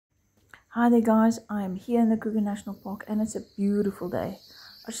Hi there guys, I am here in the Kruger National Park and it's a beautiful day.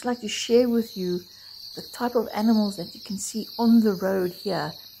 I'd just like to share with you the type of animals that you can see on the road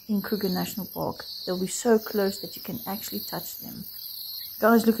here in Kruger National Park. They'll be so close that you can actually touch them.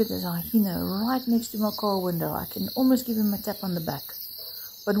 Guys, look at this hyena right next to my car window. I can almost give him a tap on the back,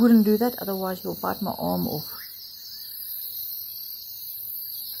 but wouldn't do that, otherwise he'll bite my arm off.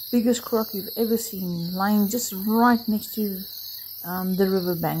 Biggest croc you've ever seen, lying just right next to the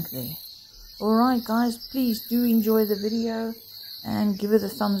river bank there. Alright guys, please do enjoy the video and give it a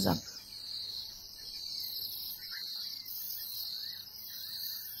thumbs up.